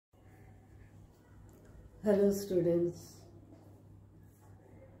Hello students,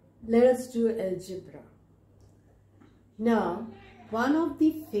 let us do algebra. Now, one of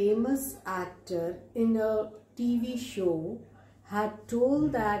the famous actor in a TV show had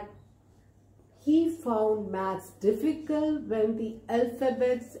told that he found maths difficult when the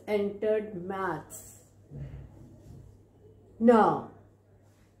alphabets entered maths. Now,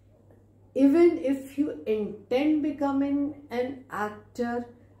 even if you intend becoming an actor,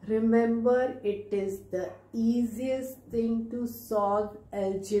 remember it is the easiest thing to solve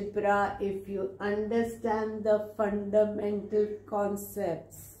algebra if you understand the fundamental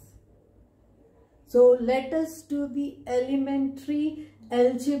concepts. So let us do the elementary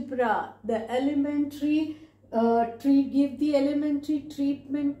algebra. The elementary give the elementary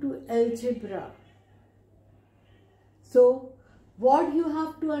treatment to algebra. So what you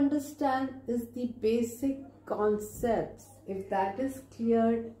have to understand is the basic concepts. If that is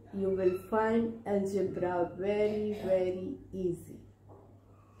cleared, you will find algebra very easy.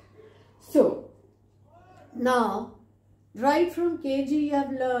 So, now, right from KG you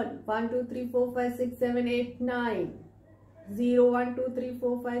have learned 1, 2, 3, 4, 5, 6, 7, 8, 9. 0, 1, 2, 3,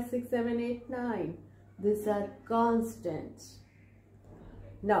 4, 5, 6, 7, 8, 9. These are constants.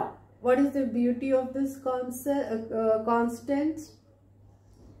 Now, what is the beauty of this constants?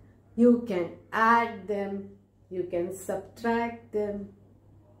 You can add them. You can subtract them,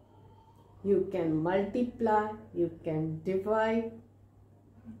 you can multiply, you can divide,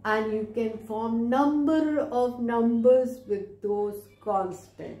 and you can form number of numbers with those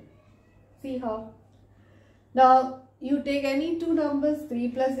constants. See how? Now, you take any two numbers, 3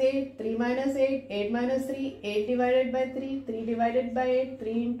 plus 8, 3 minus 8, 8 minus 3, 8 divided by 3, 3 divided by 8,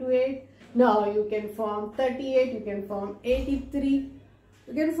 3 into 8. Now, you can form 38, you can form 83,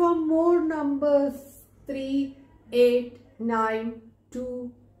 you can form more numbers, 3, 8, 9,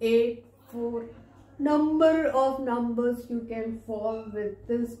 2, 8, 4. Number of numbers you can form with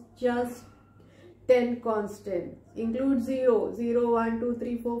this just 10 constants. Include 0, 0, 1, 2,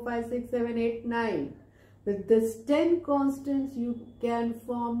 3, 4, 5, 6, 7, 8, 9. With this 10 constants you can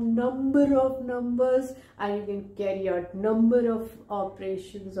form number of numbers and you can carry out number of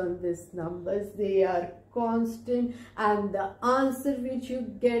operations on these numbers. They are constant and the answer which you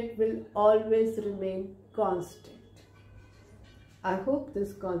get will always remain constant. I hope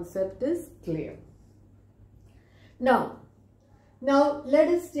this concept is clear. Now let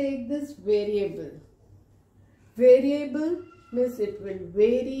us take this variable. Variable means it will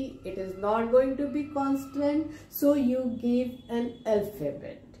vary. It is not going to be constant. So you give an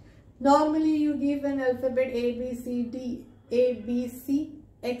alphabet. Normally you give an alphabet A, B, C, D, A, B, C,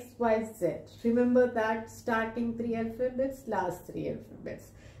 X, Y, Z. Remember that starting 3 alphabets, last 3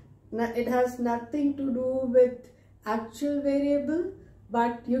 alphabets. Now, it has nothing to do with actual variable,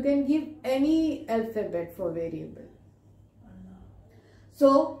 but you can give any alphabet for variable.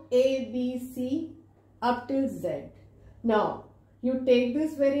 So, A, B, C up till Z. Now, you take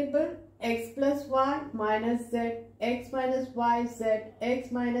this variable x plus y minus z, x minus y, z, x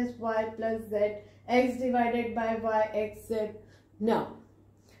minus y plus z, x divided by y, x, z. Now,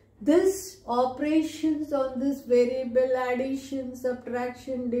 this operations on this variable, addition,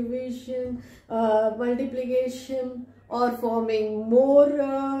 subtraction, division, multiplication, or forming more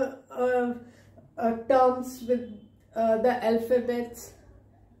terms with the alphabets,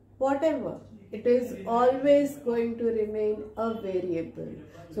 whatever, it is always going to remain a variable.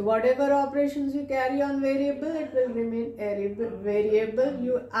 So whatever operations you carry on variable, it will remain variable.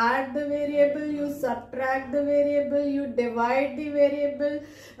 You add the variable, you subtract the variable, you divide the variable,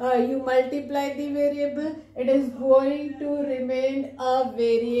 you multiply the variable. It is going to remain a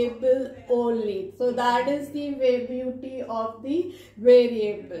variable only. So that is the beauty of the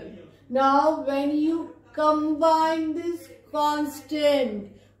variable. Now when you combine this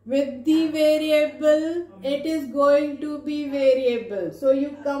constant with the variable, it is going to be variable. So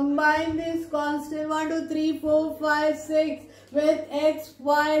you combine this constant 1, 2, 3, 4, 5, 6 with x,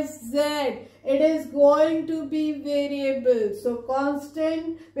 y, z. It is going to be variable. So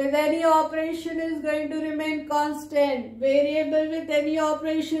constant with any operation is going to remain constant. Variable with any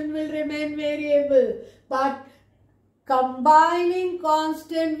operation will remain variable. But combining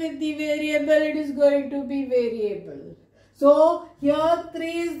constant with the variable, it is going to be variable. So here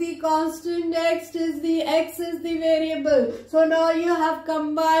 3 is the constant, x is the variable. So now you have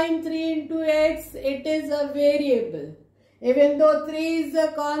combined 3 into x, it is a variable. Even though 3 is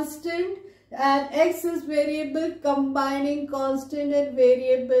a constant and x is variable, combining constant and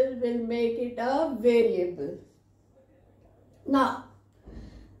variable will make it a variable. Now,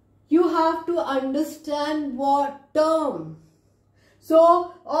 you have to understand what term.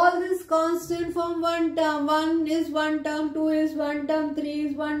 So all this constant form one term. 1 is one term, 2 is one term, 3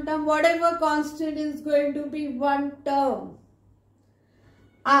 is one term. Whatever constant is going to be one term.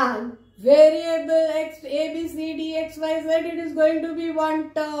 And variable x, a, b, c, d, x, y, z, it is going to be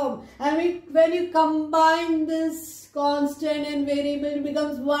one term. And when you combine this constant and variable, it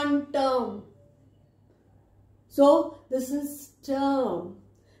becomes one term. So this is term.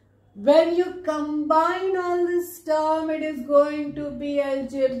 When you combine all this term, it is going to be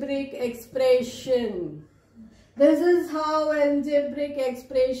algebraic expression. This is how algebraic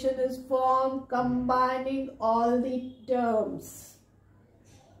expression is formed, combining all the terms.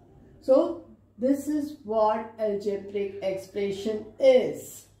 So this is what algebraic expression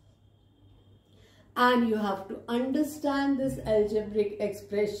is. And you have to understand this algebraic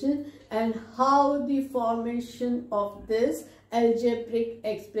expression and how the formation of this algebraic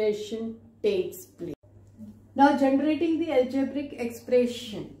expression takes place. Now generating the algebraic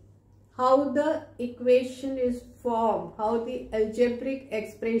expression, how the equation is formed, how the algebraic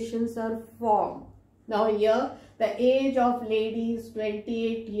expressions are formed. Now here the age of lady is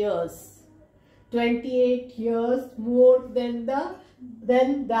 28 years. 28 years more than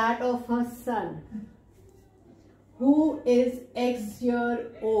that of her son, who is X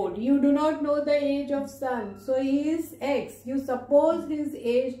year old. You do not know the age of son, so he is X. You suppose his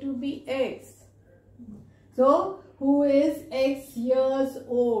age to be X. So who is X years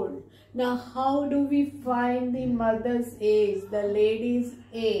old. Now how do we find the mother's age, the lady's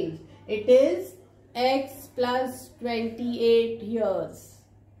age? It is X plus 28 years.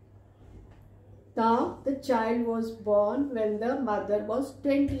 Now the child was born when the mother was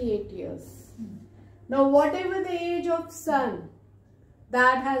 28 years. Now whatever the age of son,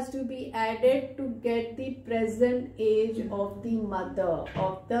 that has to be added to get the present age of the mother,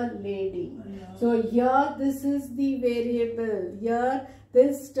 of the lady. So here this is the variable. Here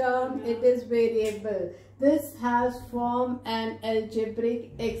this term, it is variable. This has formed an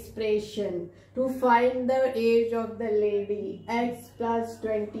algebraic expression to find the age of the lady, X plus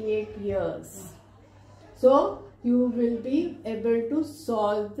 28 years. So you will be able to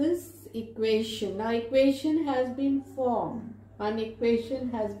solve this equation. Now equation has been formed. An equation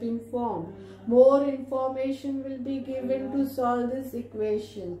has been formed. More information will be given to solve this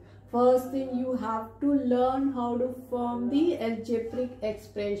equation. First thing, you have to learn how to form the algebraic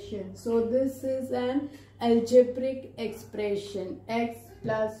expression. So this is an algebraic expression, X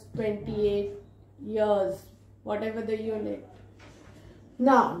plus 28 years, whatever the unit.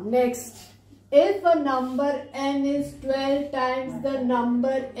 Now next, if a number n is 12 times the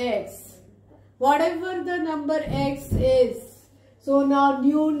number x, whatever the number x is, so now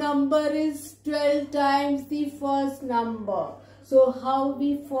new number is 12 times the first number. So how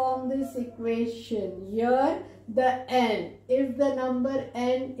we form this equation? Here the n, if the number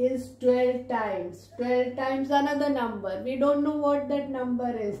n is 12 times another number, we don't know what that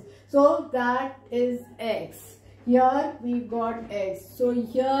number is, so that is x. Here we got x. So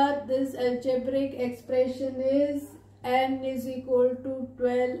here this algebraic expression is n is equal to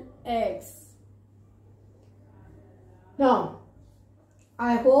 12x. Now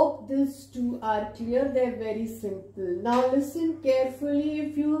I hope these two are clear. They are very simple. Now listen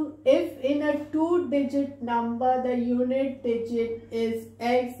carefully. If in a 2-digit number the unit digit is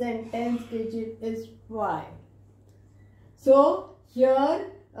x and 10th digit is y. So here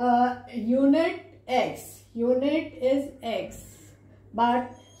unit is x,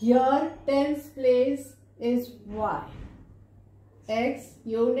 but here 10th place is y. X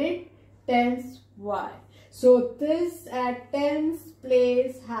unit 10th y. So this at 10th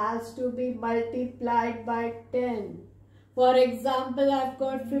place has to be multiplied by 10. For example, I've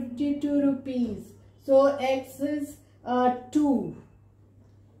got 52 rupees. So x is 2.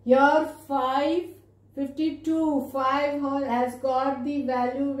 Here 5, 52, 5 has got the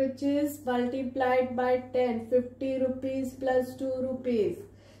value which is multiplied by 10. 50 rupees plus 2 rupees.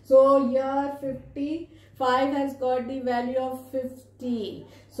 So here 55 has got the value of 50.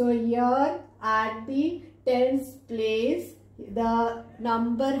 So here at the 10th place, the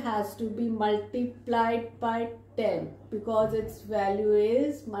number has to be multiplied by 10 because its value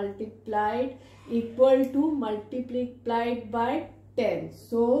is equal to multiplied by 10.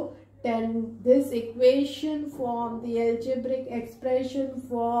 So 10, this equation form, the algebraic expression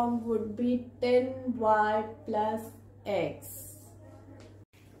form would be 10y plus x.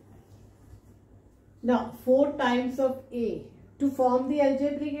 Now 4 times of a. To form the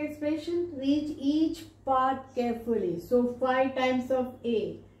algebraic expression, read each part carefully. So 5 times of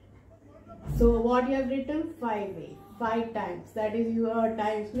a. So what you have written? 5a. 5 times. That is your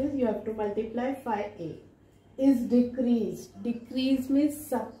times means you have to multiply 5a. is decreased. Decrease means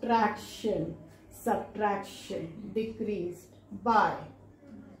subtraction. Subtraction. Decreased by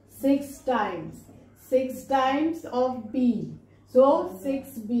 6 times. 6 times of b. So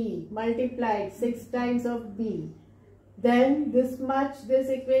 6b multiplied 6 times of b. Then this much, this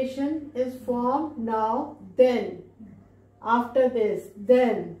equation is formed. Now then, after this,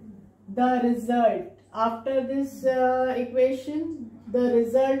 then the result. After this equation, the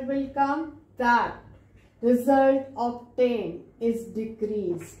result will come. That result obtained is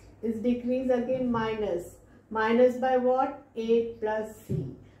decreased. Is decreased again minus. Minus by what? 8 plus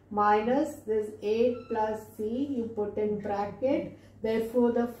c. Minus this 8 plus c, you put in bracket.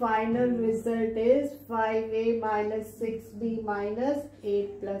 Therefore, the final result is 5a minus 6b minus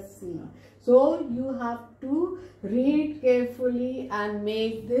 8 plus c. So, you have to read carefully and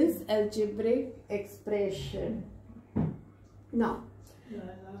make this algebraic expression. Now,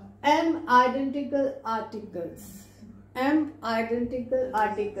 m identical articles. M identical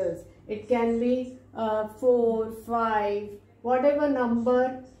articles. It can be 4, 5, whatever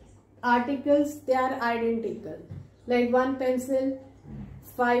number articles, they are identical. Like one pencil,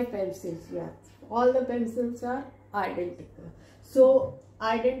 5 pencils. Yeah, all the pencils are identical. So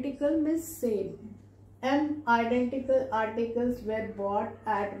identical means same. M identical articles were bought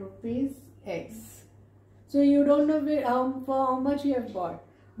at rupees X. So you don't know for how much you have bought,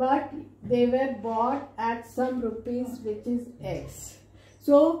 but they were bought at some rupees which is X.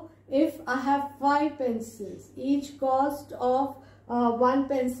 So if I have 5 pencils, each cost of one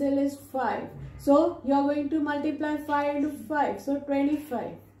pencil is 5. So you are going to multiply 5 into 5. So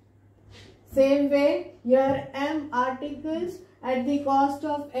 25. Same way, here m articles at the cost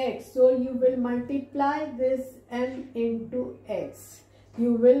of X. So you will multiply this m into X.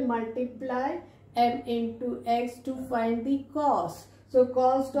 You will multiply m into X to find the cost. So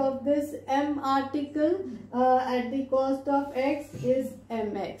cost of this m article at the cost of X is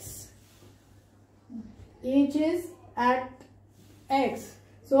mx. Each is at X.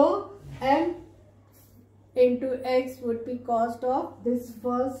 So m into X would be cost of this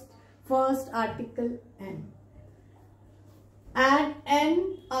first article n. And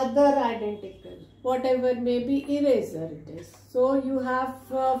n other identical, whatever may be eraser it is. So you have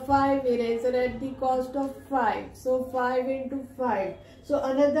 5 eraser at the cost of 5. So 5 into 5. So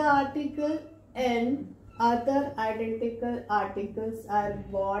another article n other identical articles are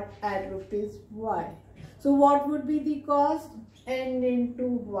bought at rupees y. So what would be the cost? N into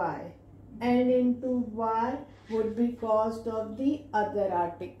y. N into y would be cost of the other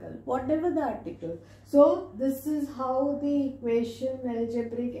article, whatever the article. So this is how the equation,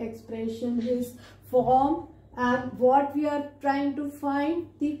 algebraic expression is formed, and what we are trying to find,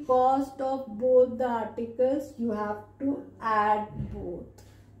 the cost of both the articles, you have to add both.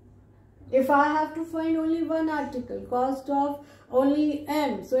 If I have to find only one article, cost of only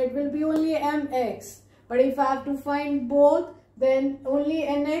m, so it will be only mx. But if I have to find both, then only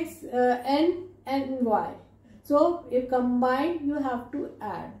nx, n and y. So if combined, you have to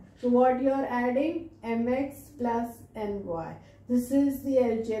add. So what you are adding? Mx plus ny. This is the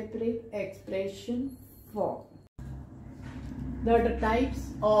algebraic expression form. The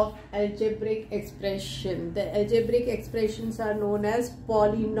types of algebraic expression. The algebraic expressions are known as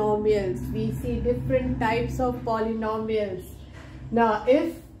polynomials. We see different types of polynomials. Now,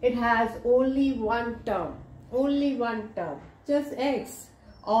 if it has only one term, just x,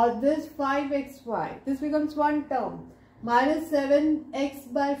 or this 5xy, this becomes one term. Minus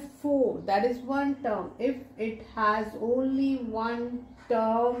 7x by 4, that is one term. If it has only one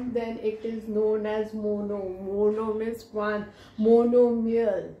term, then it is known as mono. Mono means one,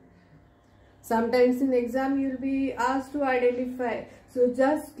 monomial. Sometimes in exam you will be asked to identify. So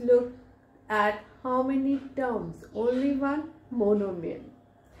just look at how many terms. Only one, monomial.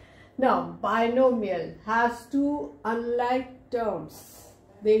 Now binomial has two unlike terms.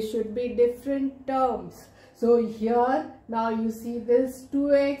 They should be different terms. So here now you see this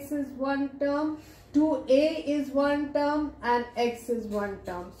 2x is one term, 2a is one term, and x is one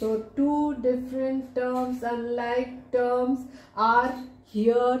term. So two different terms, unlike terms are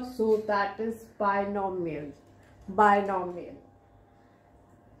here. So that is binomial. Binomial.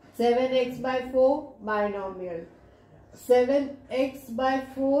 7x by 4, binomial. 7x by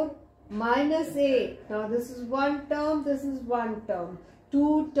 4 minus a. Now this is one term, this is one term.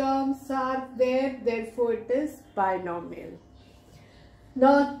 Two terms are there, therefore it is binomial.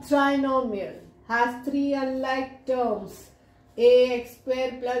 Now trinomial has three unlike terms. Ax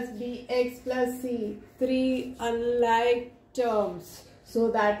square plus bx plus c. Three unlike terms.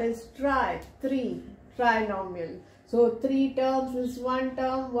 So that is trinomial. So 3 terms is 1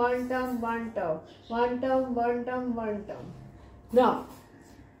 term, 1 term, 1 term, 1 term, 1 term, 1 term. Now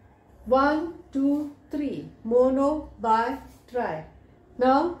 1, 2, 3, mono, bi, tri.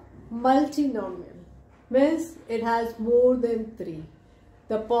 Now multinomial means it has more than 3.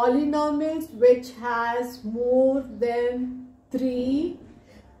 The polynomials which has more than 3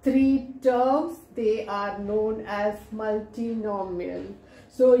 terms, they are known as multinomial.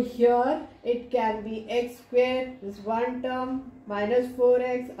 So here it can be x squared is 1 term, minus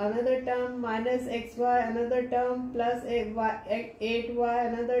 4x another term, minus xy another term, plus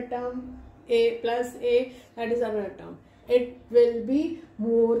 8y another term, a plus a, that is another term. It will be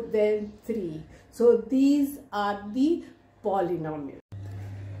more than 3. So these are the polynomials.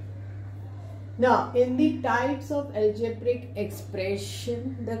 Now, in the types of algebraic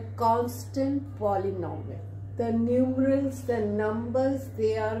expression, the constant polynomial, the numerals, the numbers,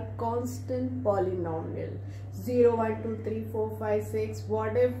 they are constant polynomial. 0, 1, 2, 3, 4, 5, 6,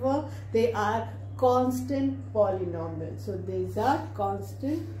 whatever, they are constant polynomials. So these are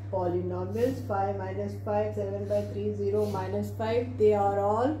constant polynomials. 5 minus 5, 7 by 3, 0 minus 5, they are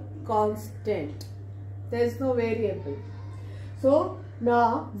all constant. There is no variable. So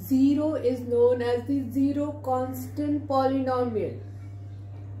now 0 is known as the zero constant polynomial.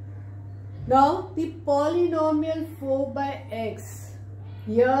 Now the polynomial 4 by x.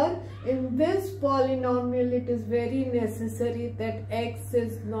 Here in this polynomial it is very necessary that x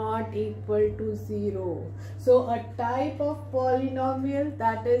is not equal to 0. So a type of polynomial,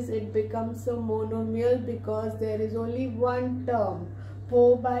 that is, it becomes a monomial because there is only one term.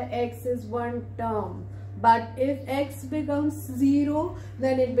 4 by x is one term. But if x becomes 0,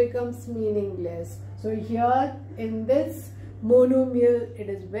 then it becomes meaningless. So here in this monomial, it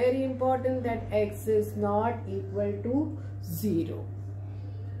is very important that x is not equal to 0.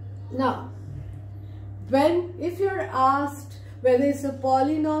 Now, if you are asked whether it's a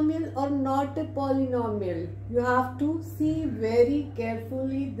polynomial or not a polynomial, you have to see very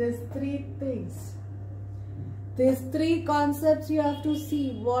carefully these 3 things. These 3 concepts you have to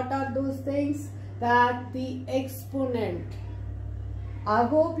see. What are those things? That the exponent. I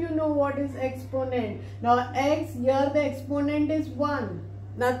hope you know what is exponent. Now x, here the exponent is 1.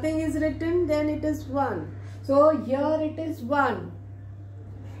 Nothing is written, then it is 1. So here it is 1.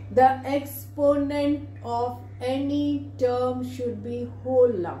 The exponent of any term should be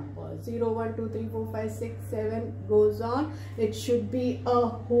whole number. 0, 1, 2, 3, 4, 5, 6, 7 goes on. It should be a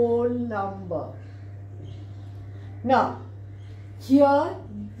whole number. Now here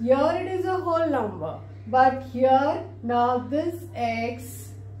it is a whole number, but here now this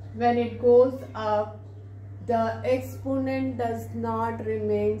x, when it goes up, the exponent does not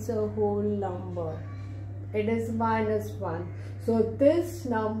remain a whole number. It is minus 1. So this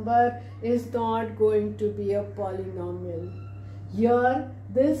number is not going to be a polynomial. Here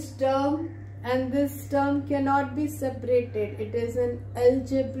this term and this term cannot be separated. It is an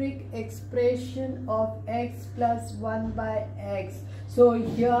algebraic expression of x plus 1 by x. So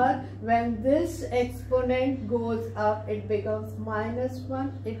here when this exponent goes up, it becomes minus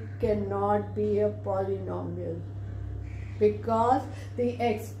 1. It cannot be a polynomial because the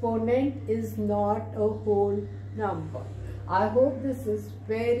exponent is not a whole number. I hope this is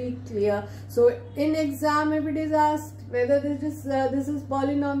very clear. So in exam, if it is asked whether this is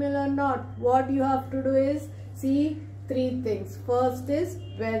polynomial or not, what you have to do is see 3 things. First is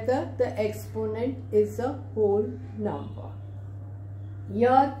whether the exponent is a whole number.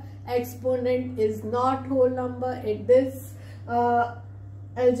 Here exponent is not whole number. This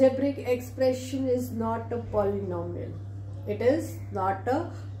algebraic expression is not a polynomial. It is not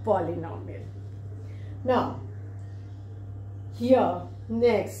a polynomial. Now here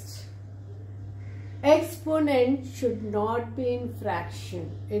next, exponent should not be in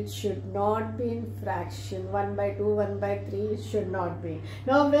fraction. It should not be in fraction. 1 by 2, 1 by 3, it should not be.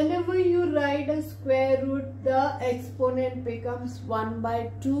 Now whenever you write a square root, the exponent becomes 1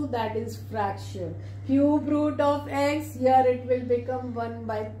 by 2, that is fraction. Cube root of x, here it will become 1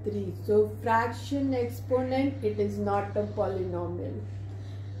 by 3. So fraction exponent, it is not a polynomial.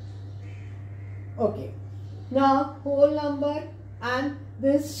 Okay. Now whole number and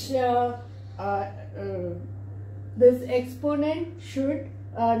this this exponent should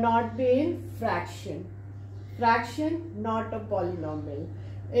not be in fraction. Fraction, not a polynomial.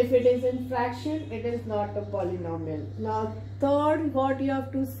 If it is in fraction, it is not a polynomial. Now third, what you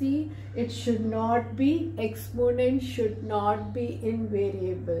have to see, it should not be, exponent should not be in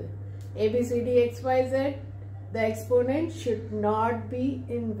variable. A, B, C, D, X, Y, Z, the exponent should not be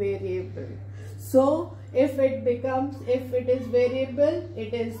in variable. So if it is variable,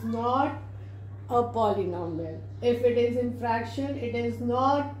 it is not a polynomial. If it is in fraction, it is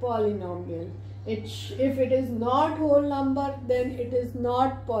not polynomial. If it is not whole number, then it is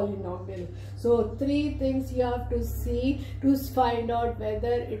not polynomial. So 3 things you have to see to find out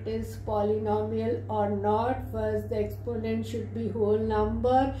whether it is polynomial or not. First, the exponent should be whole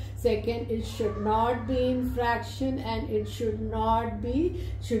number. Second, it should not be in fraction, and it should not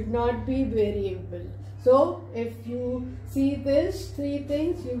be variable. So if you see these 3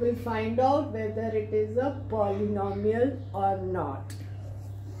 things, you will find out whether it is a polynomial or not.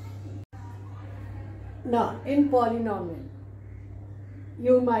 Now, in polynomial,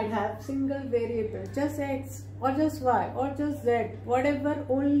 you might have single variable, just x or just y or just z, whatever,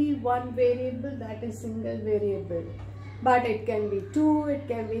 only one variable, that is single variable. But it can be 2, it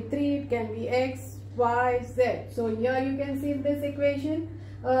can be 3, it can be x, y, z. So here you can see in this equation,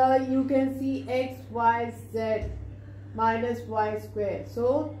 you can see x, y, z minus y square.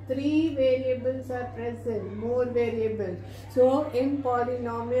 So 3 variables are present, more variables. So in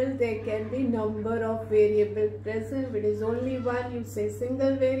polynomial there can be number of variables present. If it is only one, you say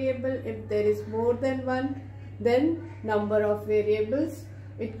single variable. If there is more than one, then number of variables.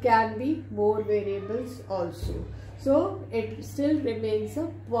 It can be more variables also. So it still remains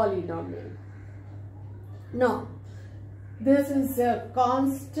a polynomial. Now, this is a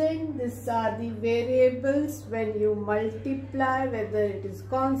constant. These are the variables when you multiply, whether it is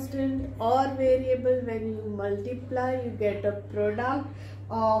constant or variable. When you multiply, you get a product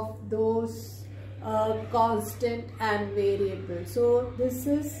of those constant and variable. So this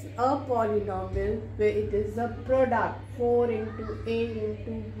is a polynomial where it is a product, 4 into a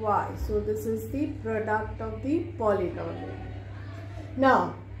into y. So this is the product of the polynomial.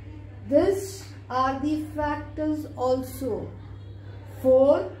 Now, this are the factors also.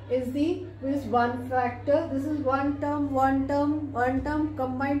 4 is one factor. This is one term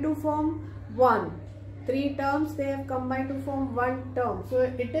combined to form 1. 3 terms they have combined to form one term. So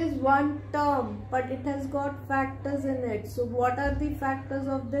it is one term, but it has got factors in it. So what are the factors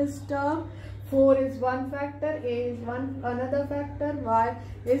of this term? 4 is one factor, a is another factor, y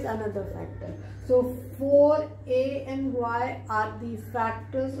is another factor. So 4, a and y are the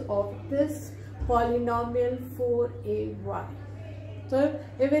factors of this polynomial 4ay. So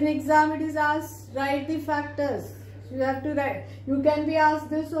if in exam it is asked, write the factors. You have to write. You can be asked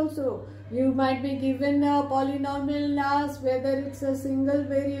this also. You might be given a polynomial and asked whether it's a single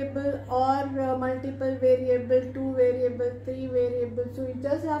variable or multiple variable, 2 variable, 3 variable. So you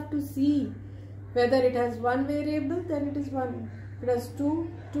just have to see whether it has one variable, then it is 1. If it has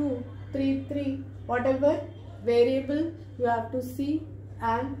 2, 2, 3, 3, whatever variable, you have to see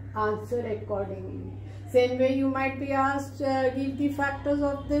and answer accordingly. Same way you might be asked, give the factors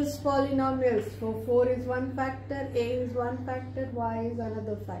of this polynomials. So 4 is one factor, a is one factor, y is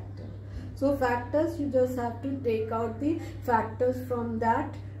another factor. So factors, you just have to take out the factors from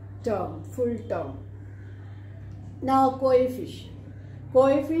that term, full term. Now coefficient.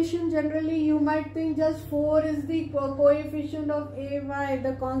 Coefficient, generally you might think just 4 is the coefficient of ay,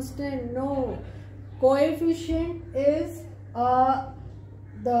 the constant. No, coefficient is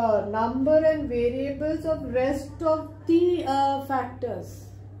the number and variables of rest of the factors.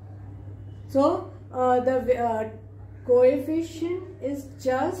 So the coefficient is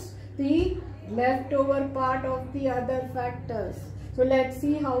just the leftover part of the other factors. So let's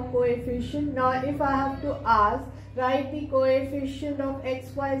see how coefficient. Now if I have to ask, write the coefficient of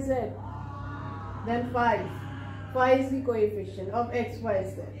x, y, z, then 5. 5 is the coefficient of x, y,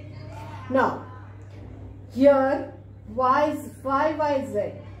 z. Now here y is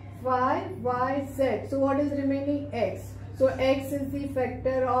 5yz, 5yz. So what is remaining? X. So x is the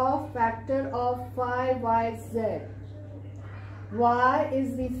factor of 5yz. Y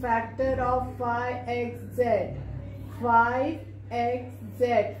is the factor of 5xz.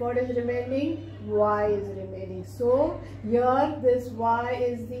 5xz. What is remaining? Y is remaining. So here this y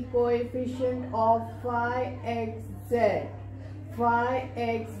is the coefficient of 5xz.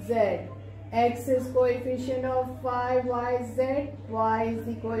 5xz. X is coefficient of 5yz, y is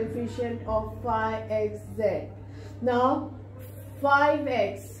the coefficient of 5xz. Now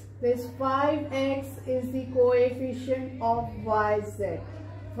 5x, this 5x is the coefficient of yz.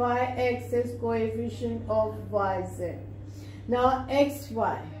 5x is coefficient of yz. Now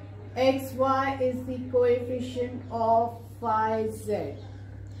xy, xy is the coefficient of 5z.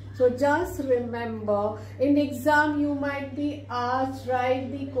 So just remember, in exam you might be asked, write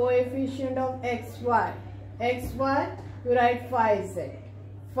the coefficient of xy. Xy, you write 5z.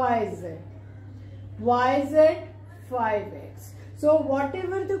 5z. Yz, 5x. So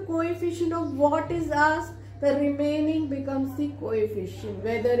whatever the coefficient of what is asked, the remaining becomes the coefficient.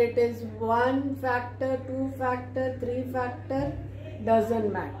 Whether it is 1 factor, 2 factor, 3 factor,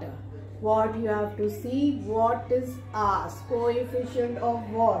 doesn't matter. What you have to see, what is asked, coefficient of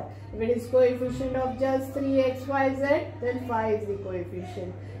what. If it is coefficient of just 3x, y, z, then 5 is the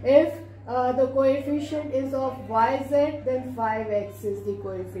coefficient. If the coefficient is of yz, then 5x is the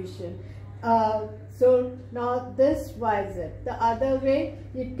coefficient. So now this yz. The other way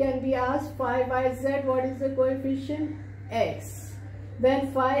it can be asked 5yz, what is the coefficient? X.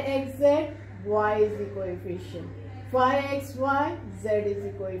 Then 5xz, y is the coefficient. 5xy, z is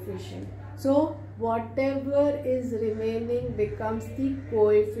the coefficient. So whatever is remaining becomes the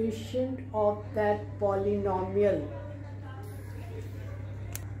coefficient of that polynomial.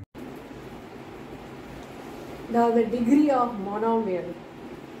 Now the degree of monomial,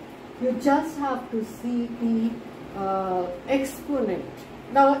 you just have to see the exponent.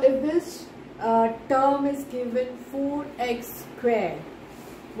 Now if this term is given 4x squared,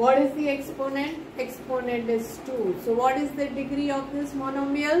 what is the exponent? Exponent is 2. So what is the degree of this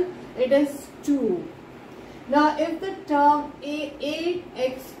monomial? It is 2. Now if the term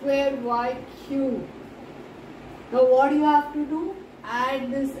 8x squared y cubed, now what do you have to do?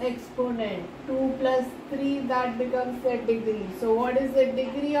 Add this exponent, 2 plus 3, that becomes the degree. So what is the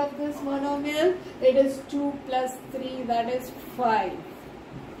degree of this monomial? It is 2 plus 3, that is 5.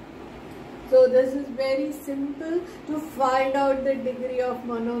 So this is very simple. To find out the degree of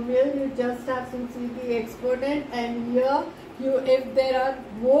monomial, you just have to see the exponent, and here if there are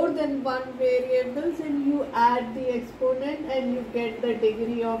more than one variables, then you add the exponent and you get the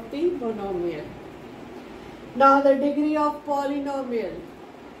degree of the monomial. Now the degree of polynomial,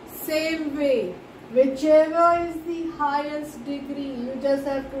 same way, whichever is the highest degree, you just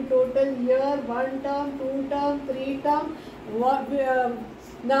have to total here 1 term, 2 term, 3 term.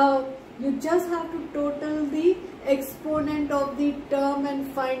 Now you just have to total the exponent of the term and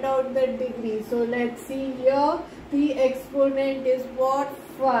find out the degree. So let's see here, the exponent is what?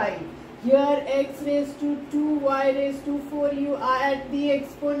 5. Here x raised to 2, y raised to 4, you add the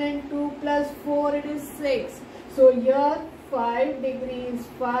exponent 2 plus 4, it is 6. So here 5, degree is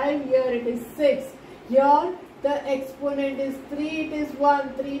 5, here it is 6. Here the exponent is 3, it is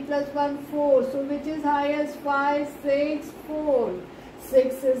 1, 3 plus 1, 4. So which is highest? 5, 6, 4.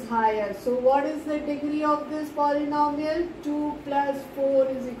 6 is higher. So what is the degree of this polynomial? 2 plus 4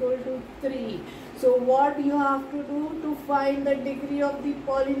 is equal to 3. So what you have to do to find the degree of the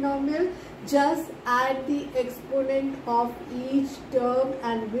polynomial? Just add the exponent of each term,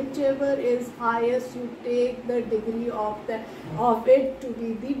 and whichever is highest, you take the degree of it to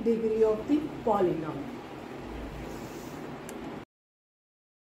be the degree of the polynomial.